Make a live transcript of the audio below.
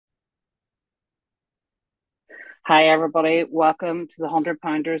Hi, everybody. Welcome to the 100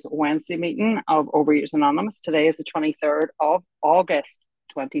 Pounders Wednesday meeting of Overeaters Anonymous. Today is the 23rd of August,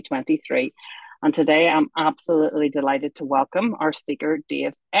 2023. And today I'm absolutely delighted to welcome our speaker,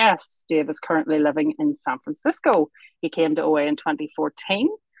 Dave S. Dave is currently living in San Francisco. He came to OA in 2014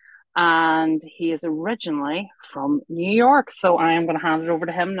 and he is originally from New York. So I am going to hand it over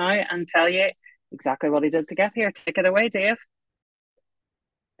to him now and tell you exactly what he did to get here. Take it away, Dave.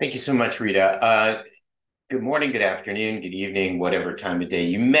 Thank you so much, Rita. Good morning, good afternoon, good evening, whatever time of day.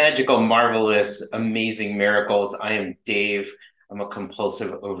 You magical, marvelous, amazing miracles. I am Dave. I'm a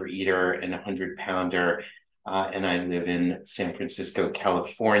compulsive overeater and a 100 pounder, and I live in San Francisco,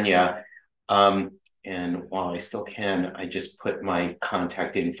 California. And while I still can, I just put my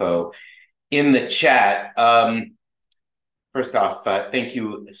contact info in the chat. First off, thank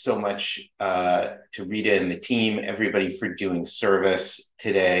you so much to Rita and the team, everybody for doing service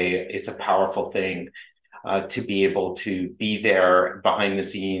today. It's a powerful thing to be able to be there behind the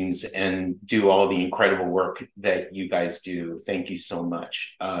scenes and do all the incredible work that you guys do. Thank you so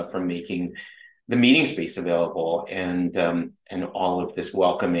much for making the meeting space available and all of this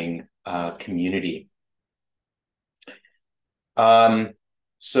welcoming community. I'll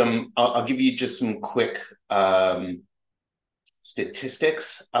give you just some quick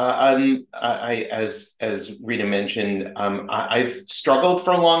statistics. As Rita mentioned, I've struggled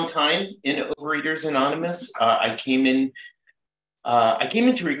for a long time in Overeaters Anonymous. I came into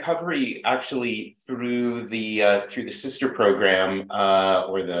recovery actually through the sister program,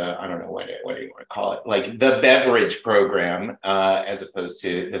 or the, I don't know what do you want to call it, like the beverage program, as opposed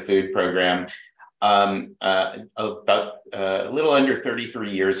to the food program. About a little under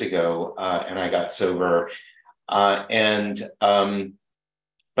 33 years ago, and I got sober.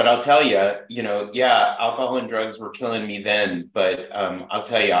 But I'll tell you, yeah, alcohol and drugs were killing me then. But I'll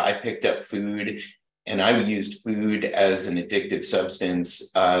tell you, I picked up food and I used food as an addictive substance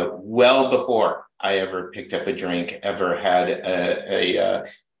well before I ever picked up a drink, ever had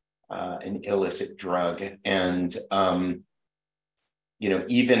an illicit drug. And,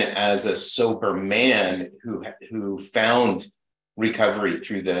 even as a sober man who found recovery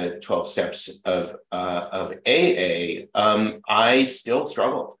through the 12 steps of AA, I still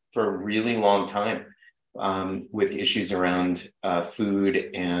struggled for a really long time with issues around food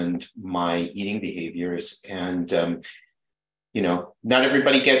and my eating behaviors. And, not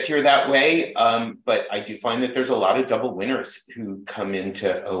everybody gets here that way, but I do find that there's a lot of double winners who come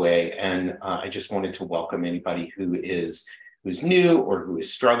into OA. And I just wanted to welcome anybody who's new or who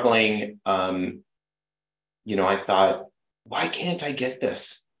is struggling. I thought, why can't I get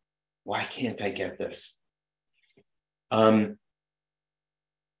this? Why can't I get this?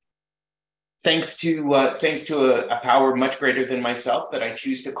 Thanks to a power much greater than myself that I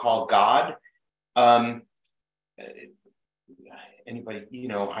choose to call God.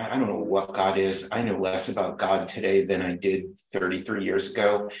 Anybody, I don't know what God is. I know less about God today than I did 33 years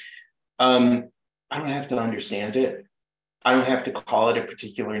ago. I don't have to understand it. I don't have to call it a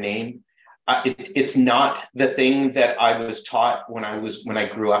particular name. It's not the thing that I was taught when I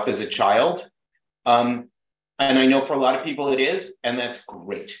grew up as a child. And I know for a lot of people it is, and that's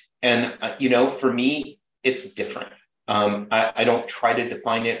great. And, for me, it's different. I don't try to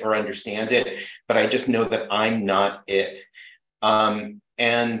define it or understand it, but I just know that I'm not it. And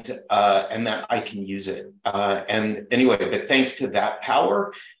that I can use it. And anyway, but thanks to that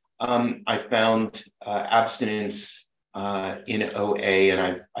power, I found abstinence in OA,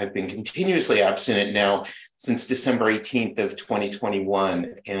 and I've been continuously abstinent now since December 18th of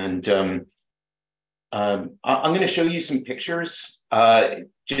 2021. And I'm going to show you some pictures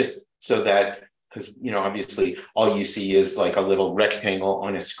just so that, because obviously all you see is like a little rectangle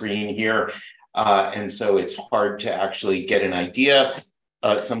on a screen here, and so it's hard to actually get an idea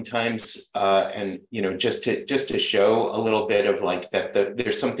sometimes. And just to show a little bit of like that,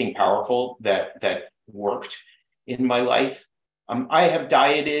 there's something powerful that worked in my life. I have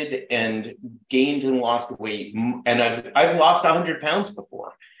dieted and gained and lost weight, and I've lost 100 pounds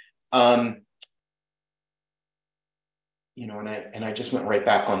before. And I just went right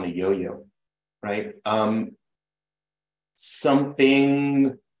back on the yo-yo, right?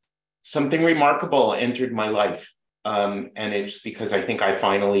 Something remarkable entered my life, and it's because I think I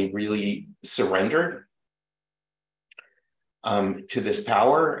finally really surrendered to this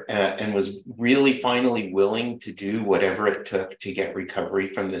power, and was really finally willing to do whatever it took to get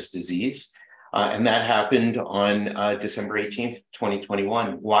recovery from this disease. And that happened on December 18th,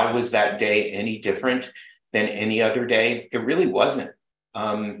 2021. Why was that day any different than any other day? It really wasn't.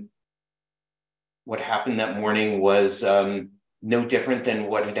 What happened that morning was no different than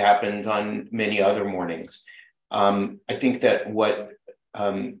what had happened on many other mornings. I think that what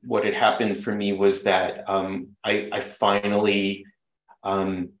had happened for me was that I finally,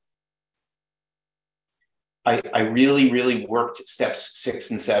 I really, really worked steps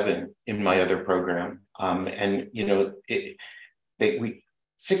 6 and 7 in my other program. And, you know,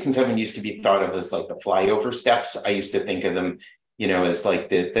 6 and 7 used to be thought of as like the flyover steps. I used to think of them, you know, as like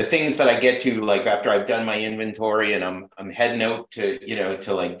the things that I get to, like after I've done my inventory and I'm heading out to, you know,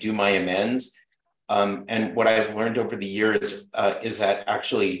 to like do my amends. And what I've learned over the years is that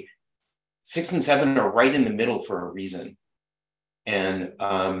actually 6 and 7 are right in the middle for a reason. And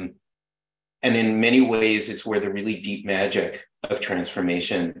in many ways, it's where the really deep magic of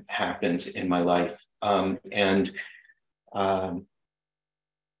transformation happens in my life.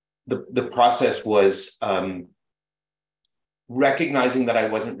 The process was recognizing that I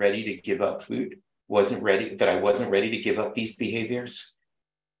wasn't ready to give up food, that I wasn't ready to give up these behaviors.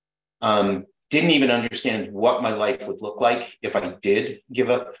 Didn't even understand what my life would look like if I did give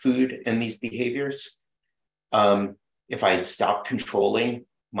up food and these behaviors. If I had stopped controlling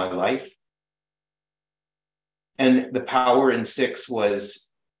my life. And the power in 6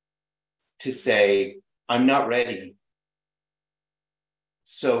 was to say, I'm not ready.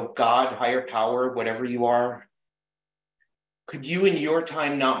 So God, higher power, whatever you are, could you in your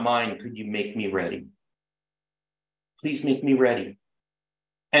time, not mine, could you make me ready? Please make me ready.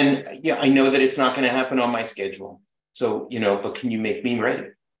 And yeah, I know that it's not going to happen on my schedule. So, you know, but can you make me ready?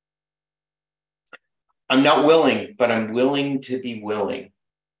 I'm not willing, but I'm willing to be willing.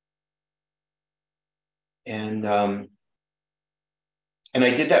 And I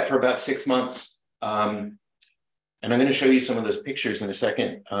did that for about 6 months. And I'm going to show you some of those pictures in a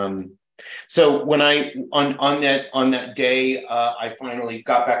second. So when on that day, I finally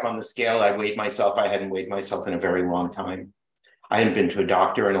got back on the scale. I weighed myself. I hadn't weighed myself in a very long time. I hadn't been to a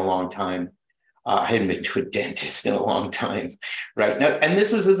doctor in a long time. I hadn't been to a dentist in a long time, right? Now, and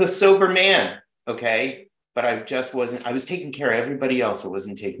this is as a sober man, okay? But I just wasn't, I was taking care of everybody else. I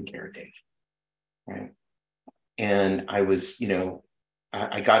wasn't taking care of Dave, right? And I was, you know,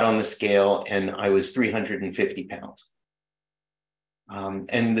 I got on the scale and I was 350 pounds.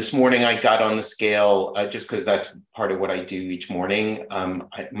 And this morning I got on the scale just because that's part of what I do each morning.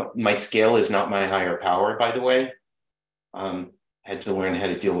 My scale is not my higher power, by the way. I had to learn how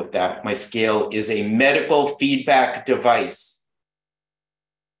to deal with that. My scale is a medical feedback device.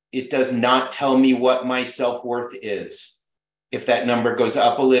 It does not tell me what my self-worth is. If that number goes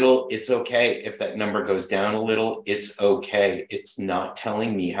up a little, it's okay. If that number goes down a little, it's okay. It's not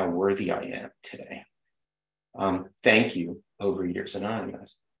telling me how worthy I am today. Thank you, Overeaters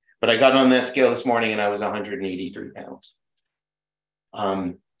Anonymous. But I got on that scale this morning and I was 183 pounds.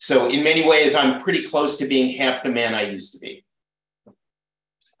 So in many ways, I'm pretty close to being half the man I used to be.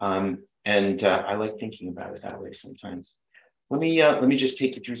 I like thinking about it that way sometimes. Let me just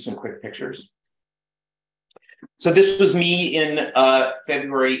take you through some quick pictures. So this was me in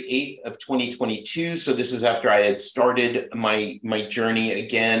February 8th of 2022. So this is after I had started my journey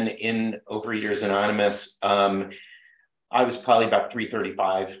again in Overeaters Anonymous. I was probably about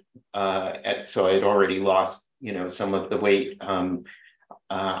 335. So I had already lost, you know, some of the weight.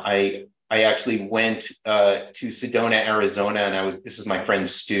 I actually went to Sedona, Arizona, and this is my friend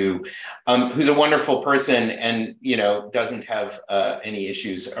Stu, who's a wonderful person and, you know, doesn't have any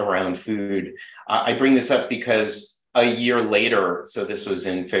issues around food. I bring this up because a year later, so this was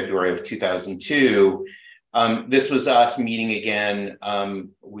in February of 2002, this was us meeting again.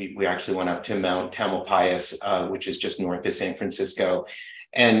 We actually went up to Mount Tamalpais, which is just north of San Francisco.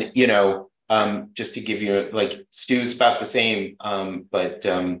 And, you know, just to give you, like, Stu's about the same,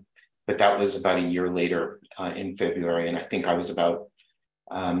 but that was about a year later in February. And I think I was about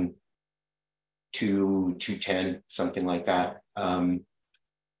 210, something like that.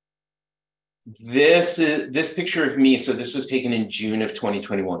 This picture of me, so this was taken in June of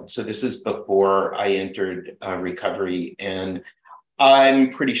 2021. So this is before I entered recovery. And I'm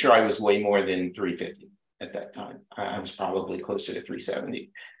pretty sure I was way more than 350 at that time. I was probably closer to 370.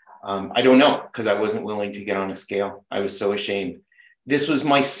 I don't know, because I wasn't willing to get on a scale. I was so ashamed. This was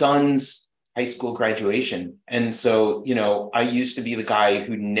my son's high school graduation. And so, you know, I used to be the guy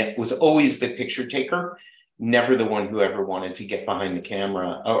who was always the picture taker, never the one who ever wanted to get behind the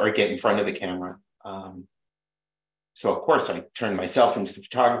camera or get in front of the camera. So of course I turned myself into the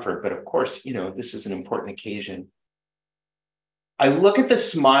photographer, but of course, you know, this is an important occasion. I look at the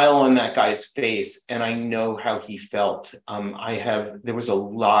smile on that guy's face and I know how he felt. There was a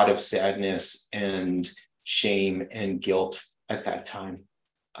lot of sadness and shame and guilt at that time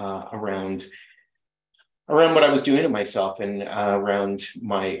around around what I was doing to myself and around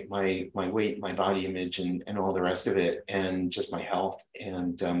my weight, my body image, and all the rest of it, and just my health.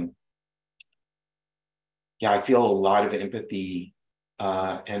 And yeah, I feel a lot of empathy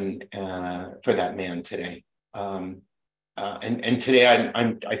and for that man today. And today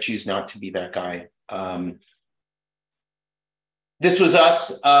I choose not to be that guy. This was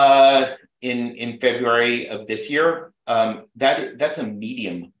us in February of this year. That's a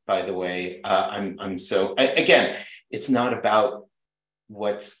medium, by the way. I'm so again, it's not about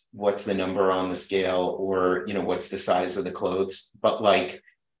what's the number on the scale, or what's the size of the clothes, but like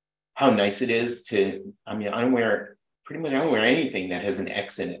how nice it is to. I mean, I don't wear anything that has an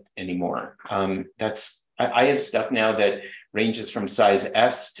X in it anymore. I have stuff now that ranges from size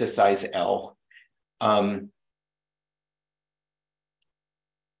S to size L.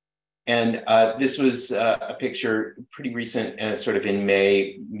 And this was a picture pretty recent, sort of in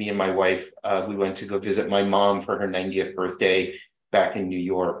May. Me and my wife, we went to go visit my mom for her 90th birthday back in New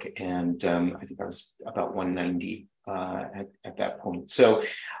York. And I think I was about 190 at that point. So,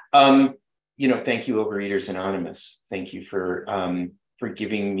 thank you, Overeaters Anonymous. Thank you for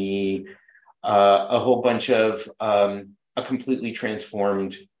giving me a whole bunch of a completely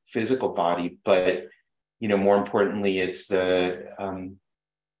transformed physical body. But, more importantly, it's the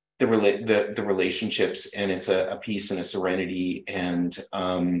relationships, and it's a peace and a serenity and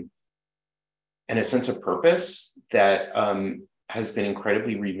a sense of purpose that has been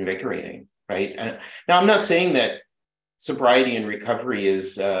incredibly reinvigorating, right? And now I'm not saying that sobriety and recovery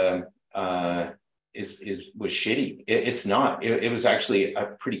was shitty. It's not. It was actually a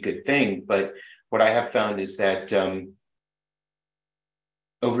pretty good thing. But what I have found is that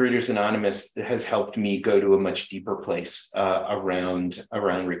Overeaters Anonymous has helped me go to a much deeper place around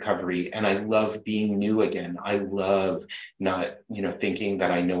recovery. And I love being new again. I love not, thinking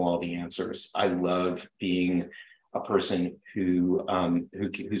that I know all the answers. I love being a person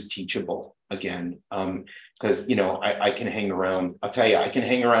who's teachable again. Because, I can hang around, I'll tell you, I can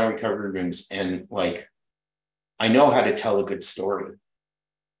hang around recovery rooms and I know how to tell a good story.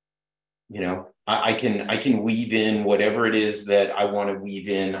 I can weave in whatever it is that I want to weave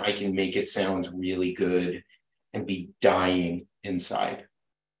in. I can make it sound really good and be dying inside.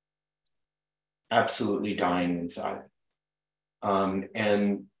 Absolutely dying inside.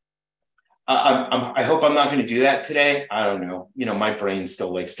 And I hope I'm not going to do that today. I don't know. My brain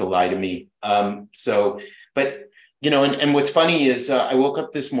still likes to lie to me. And what's funny is I woke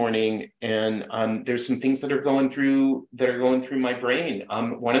up this morning and there's some things that are going through my brain.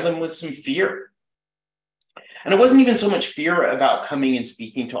 One of them was some fear. And it wasn't even so much fear about coming and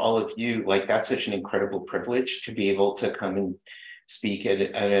speaking to all of you. Like, that's such an incredible privilege to be able to come and speak at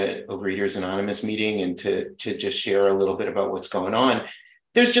an Overeaters Anonymous meeting and to just share a little bit about what's going on.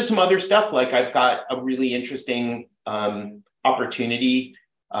 There's just some other stuff. Like, I've got a really interesting opportunity,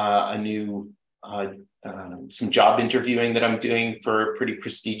 some job interviewing that I'm doing for a pretty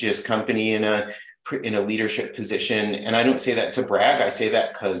prestigious company in a leadership position. And I don't say that to brag. I say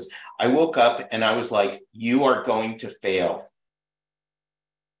that because I woke up and I was like, you are going to fail.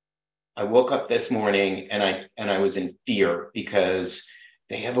 I woke up this morning and I was in fear because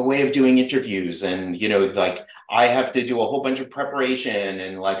they have a way of doing interviews, and I have to do a whole bunch of preparation,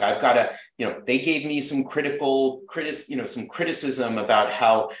 and I've got to, they gave me some some criticism about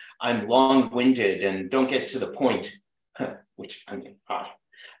how I'm long-winded and don't get to the point, which I mean,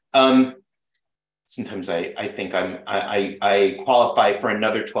 sometimes I think I qualify for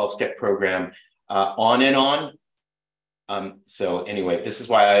another 12-step program on and on. So anyway, this is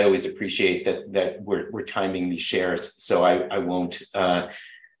why I always appreciate that we're timing these shares. So I won't go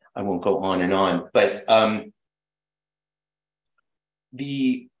on and on. But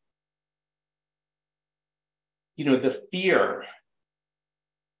the fear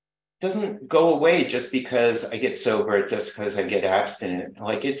doesn't go away just because I get sober, just because I get abstinent.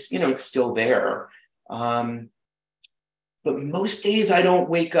 It's still there. But most days I don't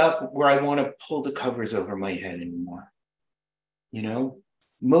wake up where I want to pull the covers over my head anymore.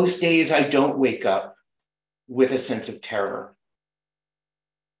 Most days I don't wake up with a sense of terror.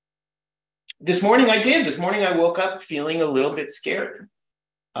 This morning I did. This morning I woke up feeling a little bit scared.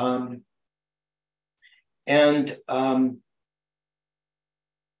 It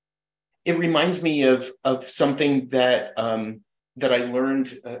reminds me of something that I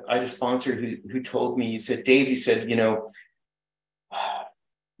learned. I had a sponsor who told me, he said, Dave,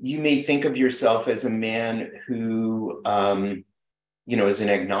 you may think of yourself as a man who, is an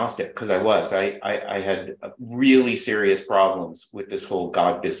agnostic, because I had really serious problems with this whole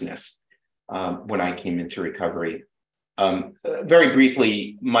God business when I came into recovery. Very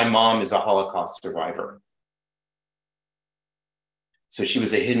briefly, my mom is a Holocaust survivor. So she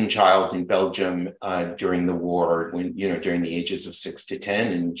was a hidden child in Belgium during the war, when, during the ages of 6 to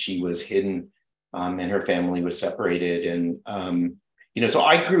 10, and she was hidden, and her family was separated. And, so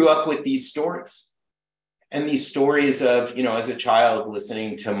I grew up with these stories. And these stories of, as a child,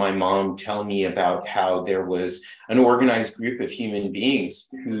 listening to my mom tell me about how there was an organized group of human beings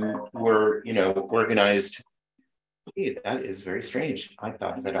who were, organized. Hey, that is very strange. I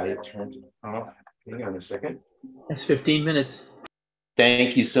thought that I had turned it off. Hang on a second. That's 15 minutes.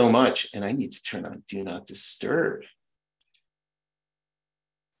 Thank you so much. And I need to turn on Do Not Disturb.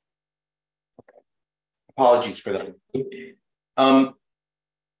 Okay. Apologies for that. And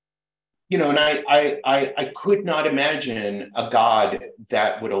I could not imagine a God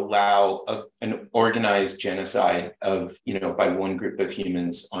that would allow an organized genocide of, by one group of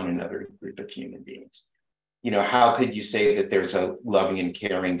humans on another group of human beings. How could you say that there's a loving and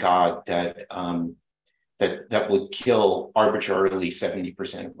caring God that that would kill arbitrarily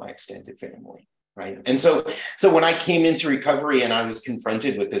 70% of my extended family, right? And so when I came into recovery and I was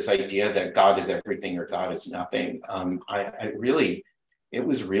confronted with this idea that God is everything or God is nothing, it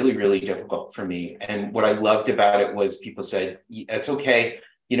was really, really difficult for me. And what I loved about it was people said, it's okay.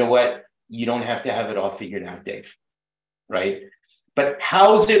 You know what? You don't have to have it all figured out, Dave, right? But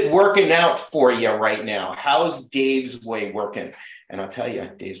how's it working out for you right now? How's Dave's way working? And I'll tell you,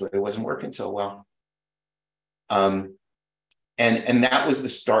 Dave's way wasn't working so well. And that was the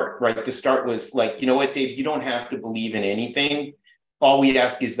start, right? The start was like, you know what, Dave, you don't have to believe in anything. All we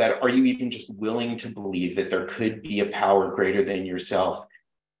ask is that, are you even just willing to believe that there could be a power greater than yourself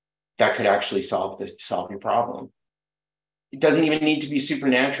that could actually solve your problem? It doesn't even need to be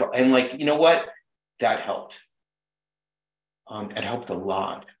supernatural. And like, you know what? That helped. It helped a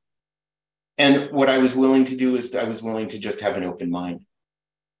lot. And what I was willing to do is I was willing to just have an open mind.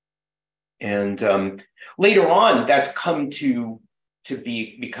 And later on, that's come to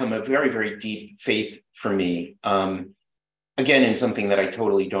become a very, very deep faith for me. Again, in something that I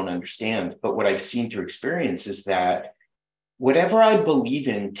totally don't understand, but what I've seen through experience is that whatever I believe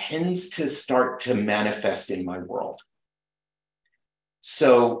in tends to start to manifest in my world.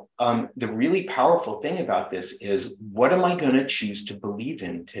 So the really powerful thing about this is, what am I going to choose to believe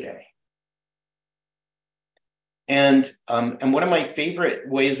in today? And one of my favorite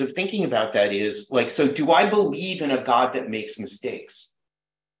ways of thinking about that is like, so do I believe in a God that makes mistakes?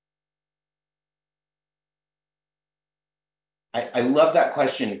 I love that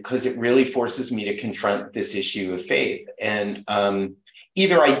question because it really forces me to confront this issue of faith. And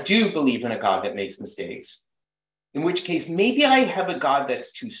either I do believe in a God that makes mistakes, in which case maybe I have a God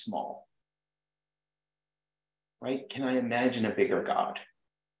that's too small, right? Can I imagine a bigger God?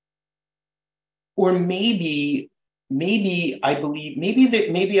 Or maybe I believe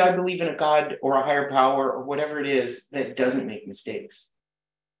in a God or a higher power or whatever it is that doesn't make mistakes.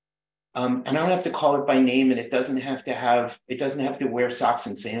 And I don't have to call it by name, and it doesn't have to wear socks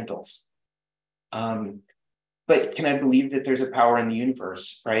and sandals. But can I believe that there's a power in the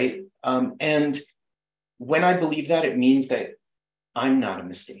universe, right? And when I believe that, it means that I'm not a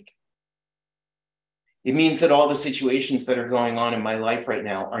mistake. It means that all the situations that are going on in my life right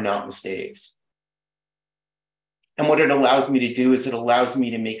now are not mistakes. And what it allows me to do is it allows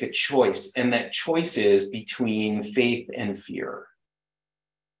me to make a choice, and that choice is between faith and fear.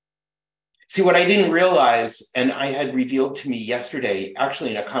 See, what I didn't realize, and I had revealed to me yesterday,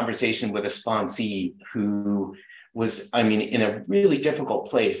 actually in a conversation with a sponsee who was, in a really difficult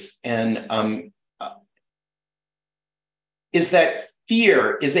place, and is that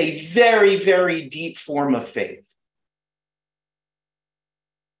fear is a very, very deep form of faith.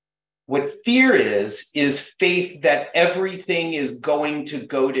 What fear is faith that everything is going to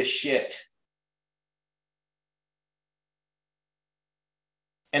go to shit.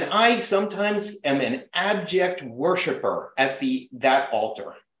 And I sometimes am an abject worshiper at that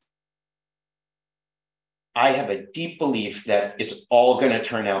altar. I have a deep belief that it's all going to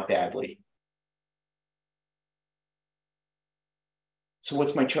turn out badly. So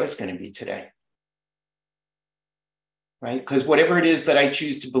what's my choice going to be today? Right? Because whatever it is that I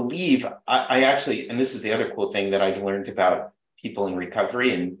choose to believe, I actually, and this is the other cool thing that I've learned about people in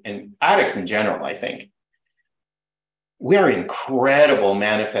recovery and addicts in general, I think. We're incredible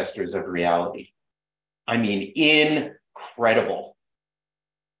manifestors of reality. Incredible.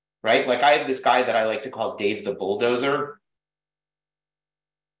 Right? Like I have this guy that I like to call Dave the Bulldozer.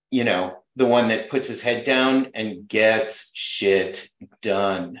 The one that puts his head down and gets shit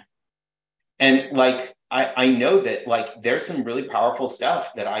done. And like, I know that like there's some really powerful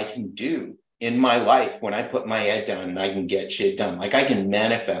stuff that I can do in my life when I put my head down and I can get shit done. Like I can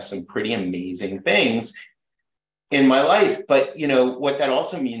manifest some pretty amazing things. in my life. But, what that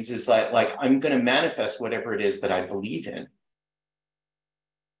also means is that, like, I'm going to manifest whatever it is that I believe in.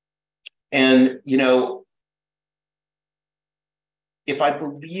 And, if I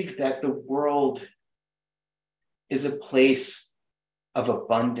believe that the world is a place of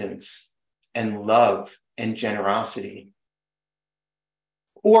abundance and love and generosity,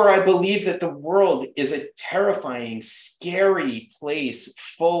 or I believe that the world is a terrifying, scary place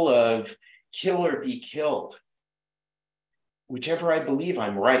full of kill or be killed, whichever I believe,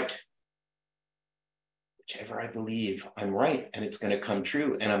 I'm right. Whichever I believe, I'm right, and it's going to come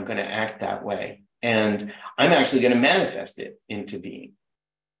true, and I'm going to act that way. And I'm actually going to manifest it into being.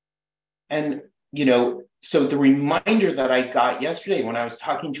 And, so the reminder that I got yesterday when I was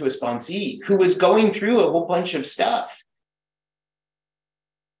talking to a sponsee who was going through a whole bunch of stuff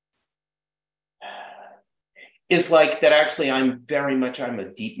is like that actually I'm a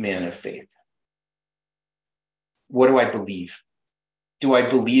deep man of faith. What do I believe? Do I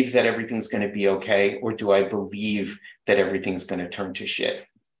believe that everything's going to be okay? Or do I believe that everything's going to turn to shit?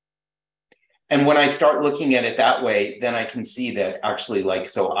 And when I start looking at it that way, then I can see that actually, like,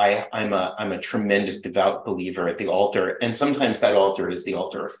 so I'm a tremendous devout believer at the altar. And sometimes that altar is the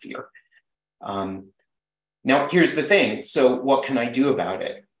altar of fear. Now, here's the thing. So what can I do about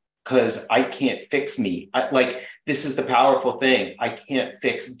it? Because I can't fix me. This is the powerful thing. I can't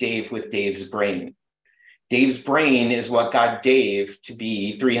fix Dave with Dave's brain. Dave's brain is what got Dave to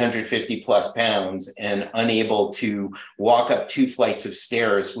be 350 plus pounds and unable to walk up 2 flights of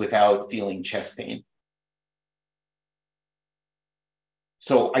stairs without feeling chest pain.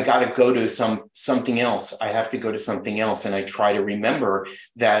 So I got to go to something else. I have to go to something else. And I try to remember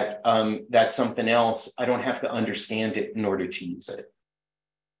that that something else, I don't have to understand it in order to use it.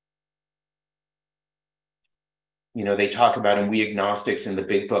 They talk about, and we agnostics in the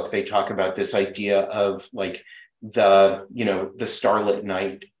big book, they talk about this idea of like the starlit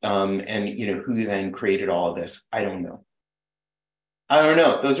night, and who then created all of this. I don't know.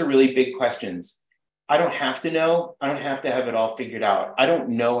 Those are really big questions. I don't have to know. I don't have to have it all figured out. I don't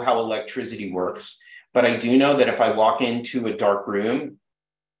know how electricity works, but I do know that if I walk into a dark room,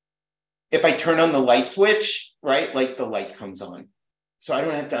 if I turn on the light switch, right, like the light comes on. So I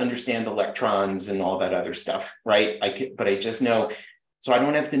don't have to understand electrons and all that other stuff, right? But I just know, so I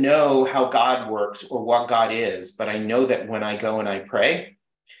don't have to know how God works or what God is, but I know that when I go and I pray,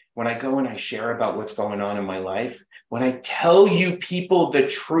 when I go and I share about what's going on in my life, when I tell you people the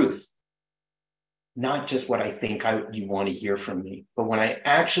truth, not just what I think you want to hear from me, but when I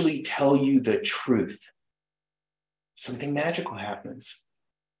actually tell you the truth, something magical happens.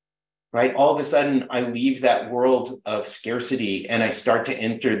 Right? All of a sudden, I leave that world of scarcity and I start to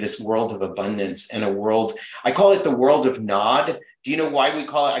enter this world of abundance and a world, I call it the world of nod. Do you know why I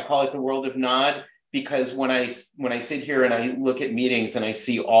call it the world of nod? Because when I sit here and I look at meetings and I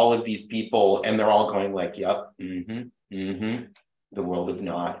see all of these people and they're all going like, yep, the world of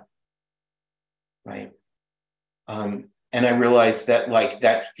nod, right? And I realize that like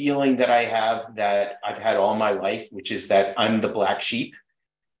that feeling that I have that I've had all my life, which is that I'm the black sheep.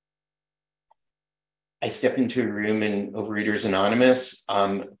 I step into a room in Overeaters Anonymous,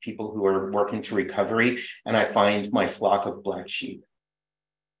 people who are working to recovery, and I find my flock of black sheep.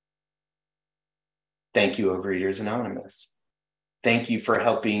 Thank you, Overeaters Anonymous. Thank you for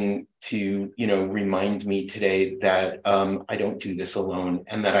helping to, remind me today that I don't do this alone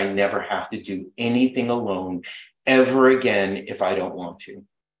and that I never have to do anything alone ever again if I don't want to.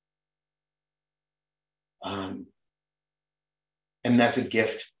 And that's a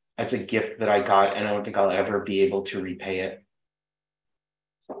gift. That's a gift that I got, and I don't think I'll ever be able to repay it.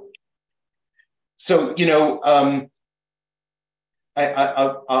 So,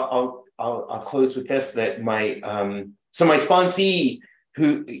 I'll close with this: that my sponsee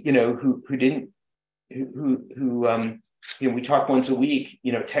we talk once a week,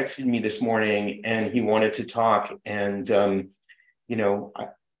 texted me this morning, and he wanted to talk, and I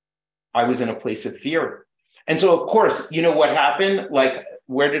was in a place of fear, and so of course, what happened, like.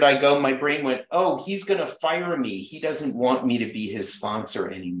 Where did I go? My brain went, oh, he's going to fire me. He doesn't want me to be his sponsor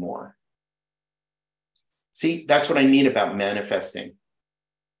anymore. See, that's what I mean about manifesting.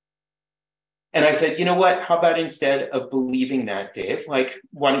 And I said, you know what? How about instead of believing that, Dave, like,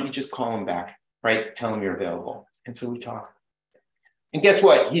 why don't you just call him back, right? Tell him you're available. And so we talked. And guess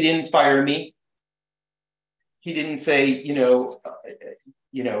what? He didn't fire me. He didn't say,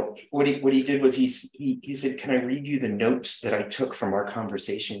 what he did was he said, can I read you the notes that I took from our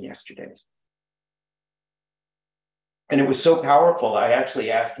conversation yesterday? And it was so powerful. I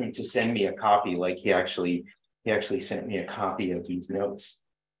actually asked him to send me a copy. Like he actually sent me a copy of these notes.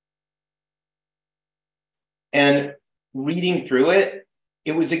 And reading through it,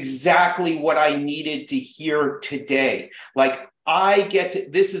 it was exactly what I needed to hear today. Like,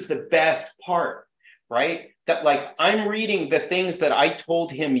 this is the best part, right? That, like, I'm reading the things that I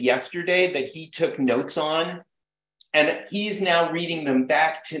told him yesterday that he took notes on, and he's now reading them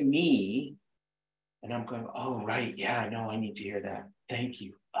back to me. And I'm going, oh, right. Yeah, no, I need to hear that. Thank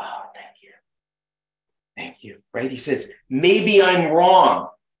you. Oh, thank you. Thank you. Right? He says, maybe I'm wrong.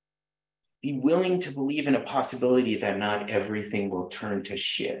 Be willing to believe in a possibility that not everything will turn to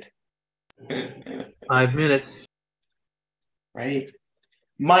shit. 5 minutes. Right?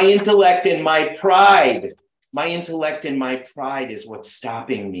 My intellect and my pride is what's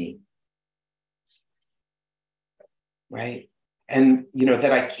stopping me. Right? And,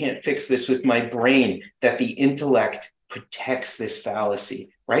 that I can't fix this with my brain, that the intellect protects this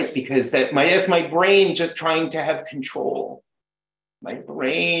fallacy, right? Because that's my brain just trying to have control. My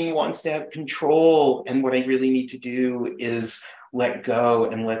brain wants to have control. And what I really need to do is let go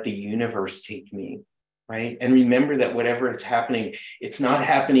and let the universe take me, right? And remember that whatever is happening, it's not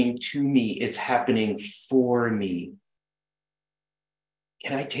happening to me, it's happening for me.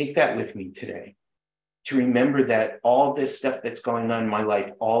 Can I take that with me today? To remember that all this stuff that's going on in my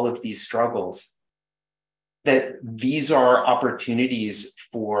life, all of these struggles, that these are opportunities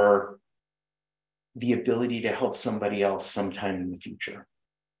for the ability to help somebody else sometime in the future.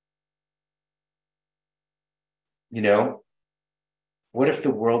 What if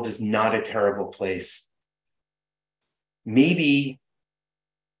the world is not a terrible place? Maybe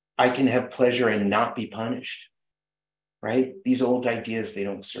I can have pleasure and not be punished, right? These old ideas, they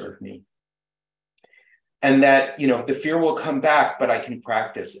don't serve me. And that, the fear will come back, but I can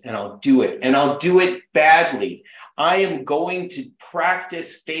practice and I'll do it, and I'll do it badly. I am going to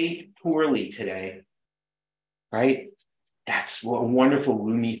practice faith poorly today, right? That's a wonderful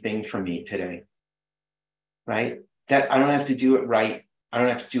Rumi thing for me today, right? That I don't have to do it right. I don't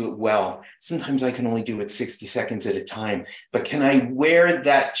have to do it well. Sometimes I can only do it 60 seconds at a time, but can I wear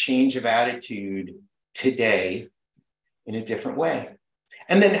that change of attitude today in a different way?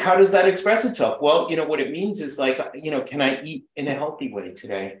 And then how does that express itself? Well, what it means is, like, can I eat in a healthy way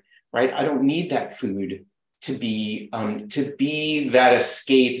today, right? I don't need that food to be that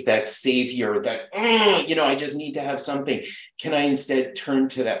escape, that savior, that, I just need to have something. Can I instead turn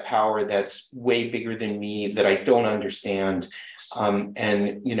to that power that's way bigger than me, that I don't understand,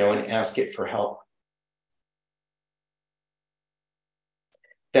 and ask it for help?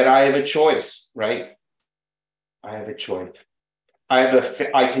 That I have a choice, right? I have a choice.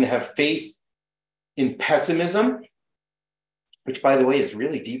 I can have faith in pessimism, which, by the way, is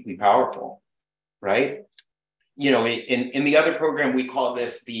really deeply powerful, right? In the other program, we call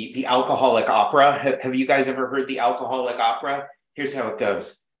this the alcoholic opera. Have you guys ever heard the alcoholic opera? Here's how it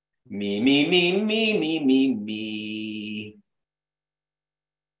goes. Me, me, me, me, me, me, me.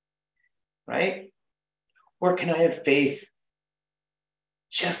 Right? Or can I have faith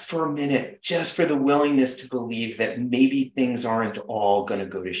just for a minute, just for the willingness to believe that maybe things aren't all going to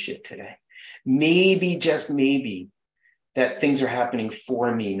go to shit today? Maybe, just maybe, that things are happening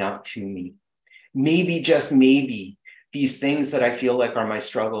for me, not to me. Maybe, just maybe, these things that I feel like are my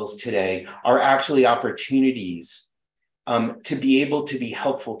struggles today are actually opportunities to be able to be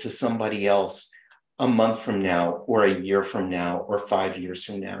helpful to somebody else a month from now, or a year from now, or 5 years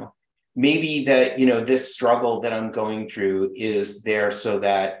from now. Maybe that, this struggle that I'm going through is there so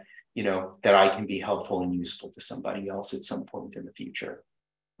that, that I can be helpful and useful to somebody else at some point in the future,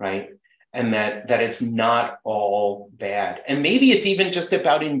 right? And that it's not all bad. And maybe it's even just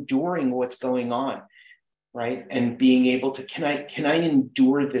about enduring what's going on, right? And being able to, can I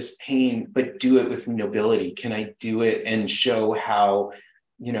endure this pain, but do it with nobility? Can I do it and show how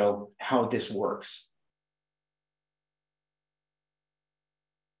this works?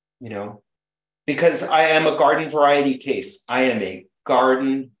 Because I am a garden variety case. I am a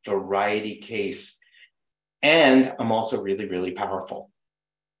garden variety case. And I'm also really, really powerful.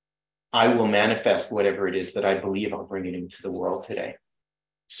 I will manifest whatever it is that I believe I'll bring it into the world today.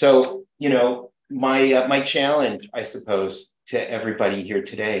 So, my challenge, I suppose, to everybody here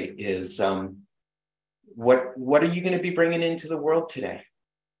today is, what are you going to be bringing into the world today,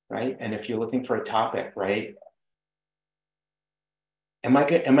 right? And if you're looking for a topic, right? Am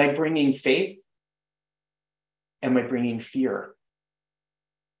I bringing faith? Am I bringing fear?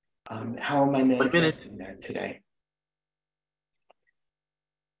 How am I manifesting that today?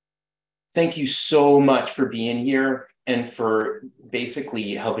 Thank you so much for being here and for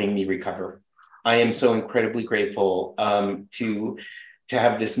basically helping me recover. I am so incredibly grateful to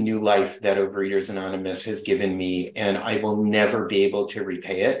have this new life that Overeaters Anonymous has given me, and I will never be able to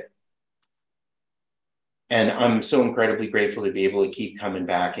repay it. And I'm so incredibly grateful to be able to keep coming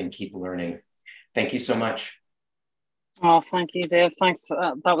back and keep learning. Thank you so much. Oh, thank you, Dave. Thanks.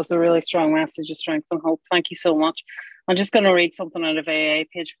 That was a really strong message of strength and hope. Thank you so much. I'm just going to read something out of AA,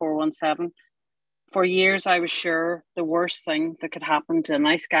 page 417. For years, I was sure the worst thing that could happen to a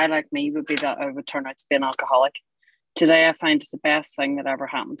nice guy like me would be that I would turn out to be an alcoholic. Today, I find it's the best thing that ever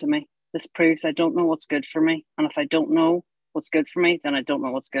happened to me. This proves I don't know what's good for me. And if I don't know what's good for me, then I don't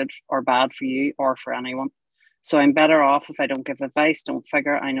know what's good or bad for you or for anyone. So I'm better off if I don't give advice, don't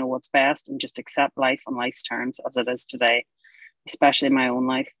figure I know what's best, and just accept life on life's terms as it is today, especially my own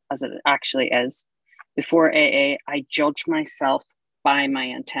life as it actually is. Before AA, I judged myself by my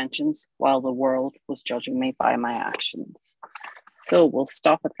intentions while the world was judging me by my actions. So we'll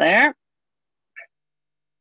stop it there.